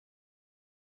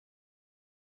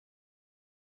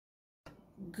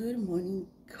Good morning,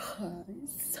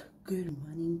 guys. Good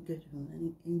morning, good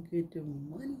morning, and good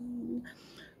morning.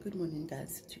 Good morning,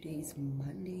 guys. Today is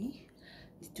Monday.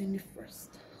 It's 21st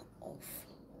of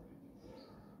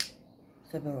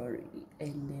February,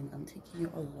 and then I'm taking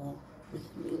you along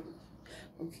with me.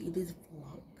 Okay, this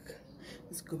vlog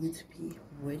is going to be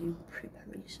wedding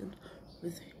preparation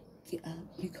with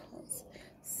because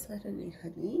Saturday,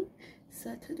 honey,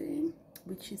 Saturday,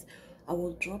 which is I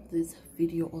will drop this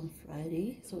video on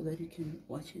Friday so that you can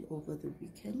watch it over the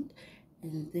weekend,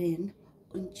 and then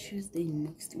on Tuesday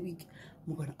next week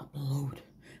I'm gonna upload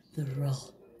the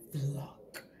real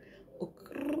vlog.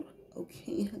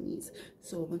 Okay, honeys.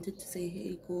 So I wanted to say,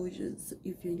 hey gorgeous,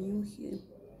 if you're new here,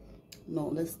 no,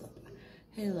 let's stop.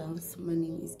 Hey loves, my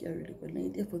name is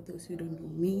kwanaite. For those who don't know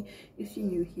me, if you're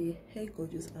new here, hey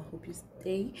gorgeous, I hope you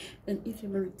stay. And if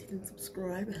you're my returning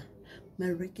subscriber,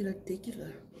 my regular,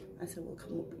 I said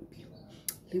welcome, oh baby,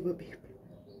 little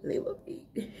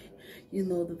baby, you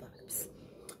know the vibes.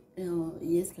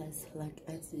 Yes guys, like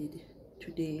I said,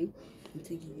 today I'm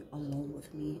taking you along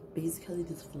with me. Basically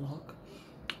this vlog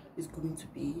is going to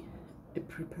be a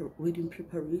wedding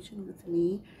preparation with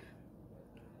me.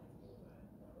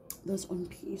 That's on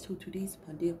P. So today's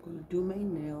Monday. I'm gonna do my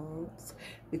nails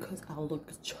because I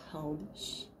look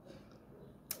childish.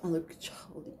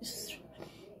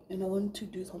 And I want to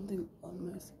do something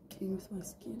on my skin with my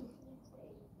skin,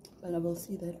 but I will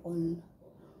see that on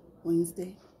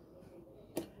Wednesday.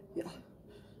 Yeah.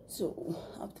 So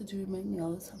after doing my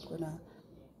nails,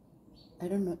 I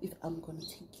don't know if I'm gonna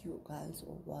take you guys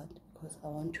or what, because I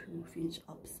want to finish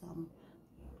up some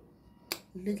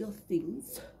little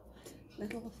things.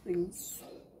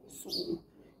 So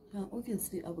yeah,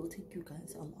 obviously I will take you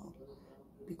guys along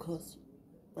because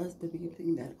that's the big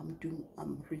thing that I'm doing.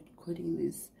 I'm recording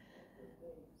this,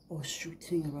 or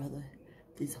shooting rather,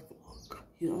 this vlog,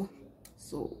 you know.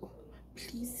 So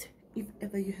please, if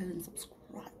ever you haven't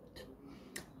subscribed,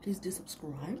 please do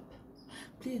subscribe.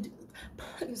 Please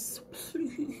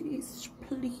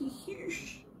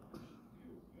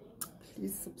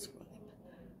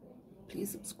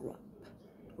subscribe,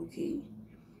 okay,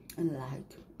 and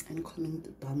like and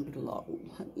comment down below,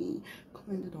 honey.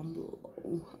 Comment down below.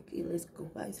 Okay, let's go,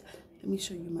 guys. Let me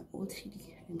show you my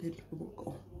OTD and then we will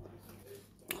go.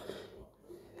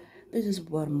 This is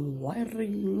what I'm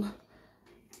wearing: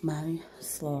 my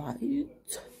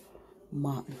slides,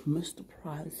 my Mr.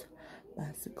 Price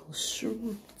bicycle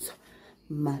shorts,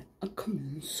 my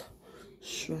Ackermans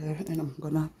shirt, and I'm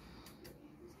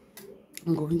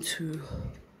going to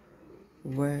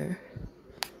wear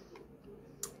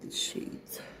the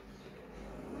shades.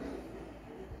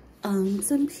 Ang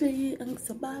simple, ang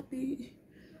sababi,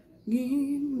 let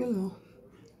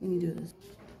me do this.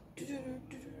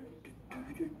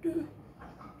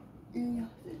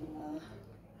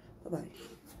 Bye bye.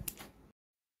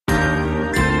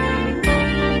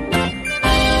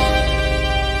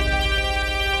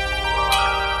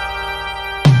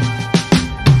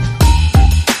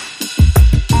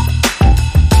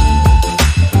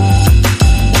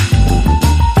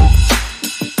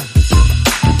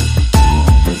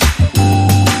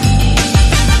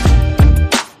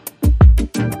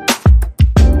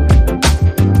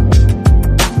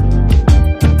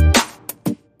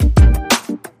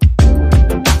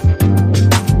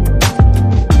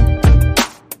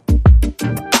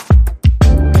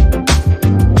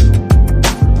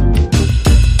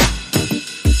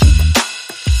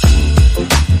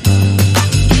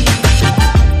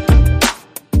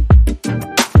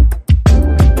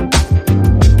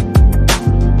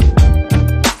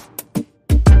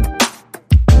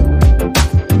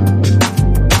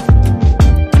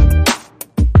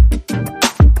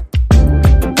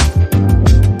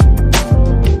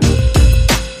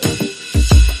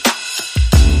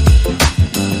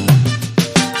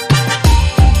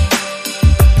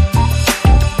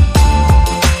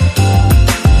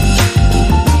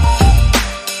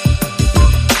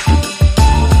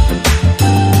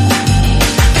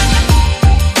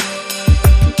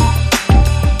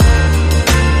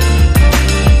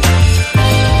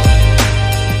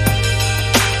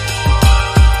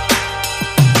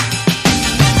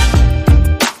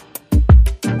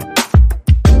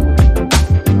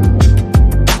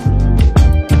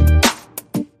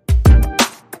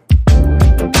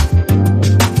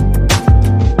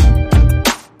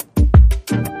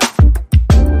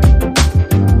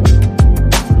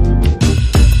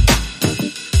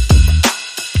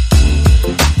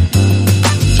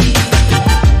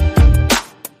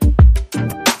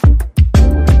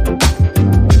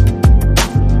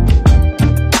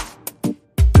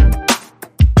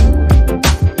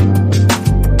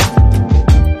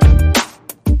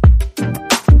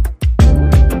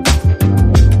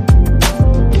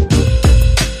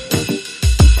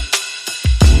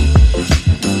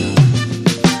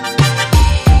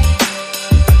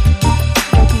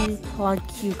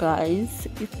 fuck you guys.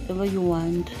 If ever you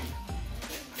want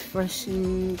fresh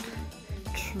and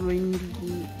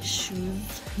trendy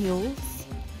shoes, heels,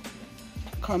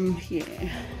 come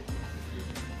here.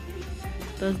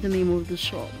 That's the name of the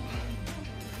shop.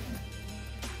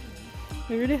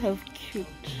 They really have cute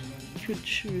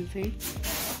shoes, eh?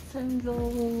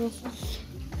 Sandals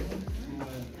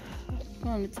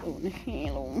on its own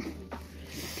halo.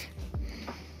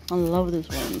 I love this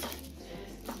one.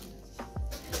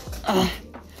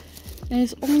 And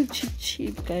it's only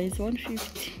cheap guys.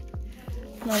 150.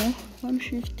 No,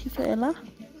 150 fela.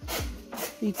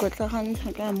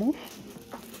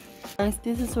 Guys,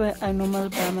 this is where I normally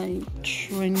buy my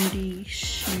trendy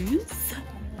shoes.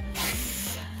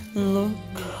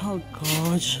 Look how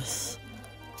gorgeous.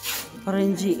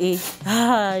 Orangey,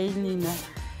 hi Nina.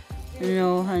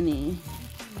 No honey.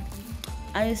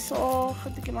 I saw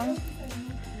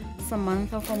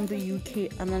Samantha from the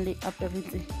UK and they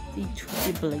apparently they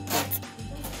two blankets.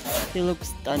 They look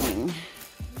stunning.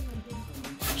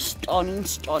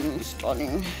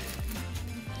 Stunning.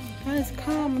 Guys,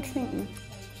 come clean.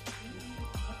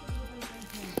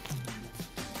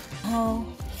 How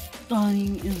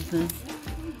stunning is this?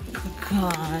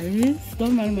 Guys,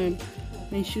 don't mind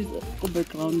my shoes go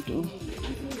background too.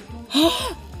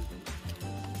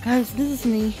 Guys, this is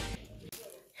me.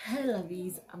 Hey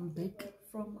lovies, I'm back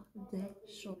from the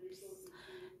shops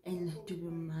and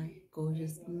doing my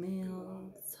gorgeous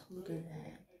nails. Look at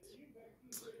that.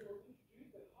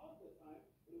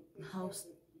 How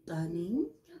stunning.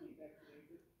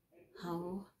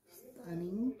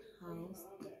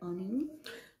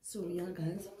 So yeah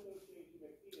guys,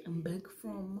 I'm back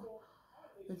from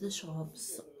the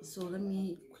shops, so let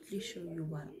me quickly show you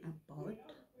what I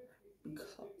bought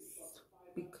because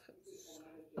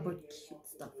I bought cute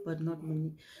stuff, but not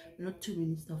too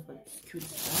many stuff, but cute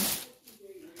stuff.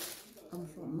 I'm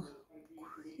from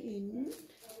Queen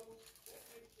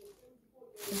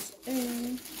SA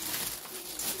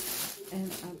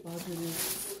and I bought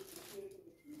this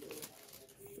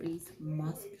face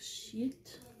mask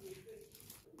sheet.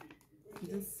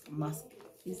 This mask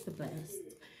is the best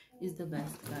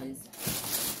guys,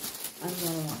 I don't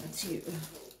know what to you.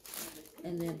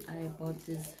 And then I bought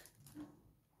this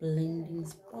blending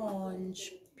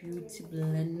sponge, beauty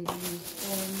blending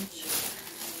sponge,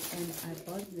 and I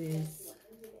bought this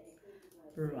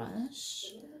brush.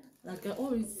 Like I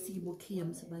always see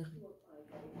Bokiam Sabari,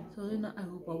 so then I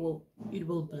hope it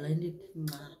will blend it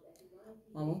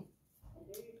now.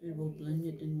 It will blend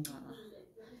it in now.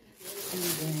 And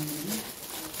then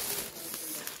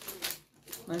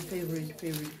my favorite,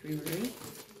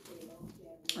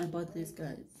 I bought this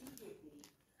guys.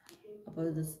 I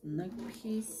bought this neck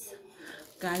piece.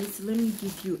 Guys, let me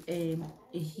give you a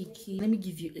hickey. Let me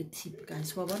give you a tip, guys.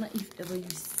 So I wanna, if ever you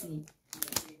see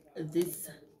this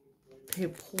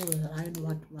purple line,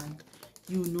 what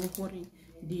you know what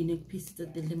the neck pieces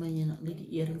that the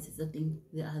the earrings is, I think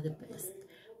they are the best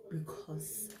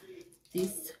because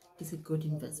this is a good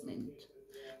investment.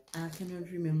 I cannot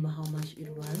remember how much it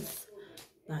was,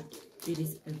 but it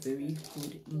is a very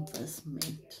good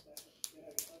investment.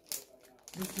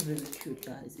 This is really cute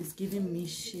guys. It's giving me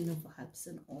Sheena vibes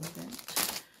and all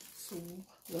that, so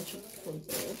watch out for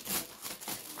that.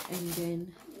 And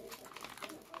then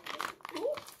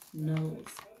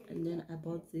nose, and then I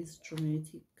bought these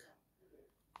dramatic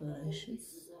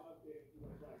lashes.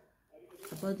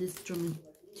 I bought these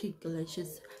dramatic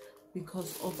lashes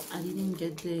because of I didn't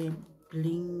get the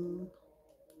bling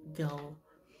girl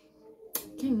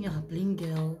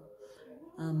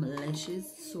lashes,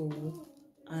 so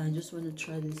I just want to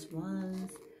try these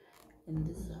ones, and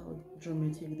this is how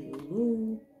dramatic they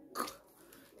look.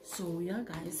 So yeah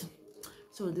guys,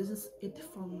 so this is it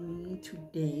from me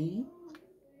today.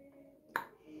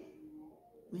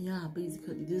 Yeah,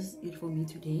 basically this is it for me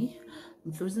today.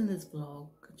 I'm closing this vlog.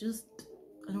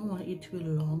 I don't want it to be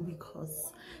long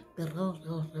because the real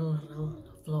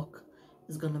vlog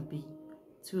is gonna be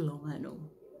too long, I know.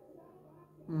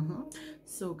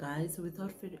 So guys,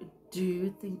 without further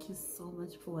ado, thank you so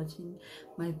much for watching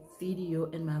my video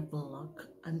and my vlog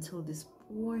until this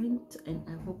point, and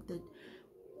I hope that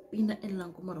pina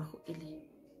elang ko morago ele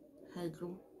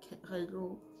hydro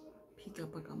pick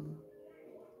up again.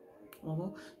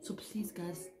 So please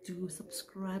guys, do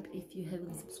subscribe if you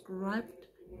haven't subscribed.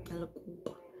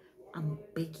 I'm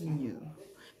begging you,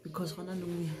 because when I know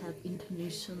we have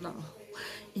international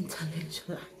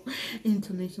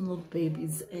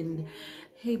babies. And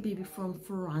hey baby from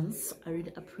France, I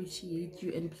really appreciate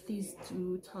you, and please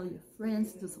do tell your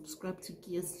friends to subscribe to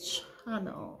Gia's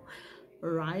channel,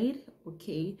 right?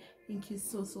 Okay, thank you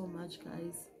so much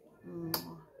guys.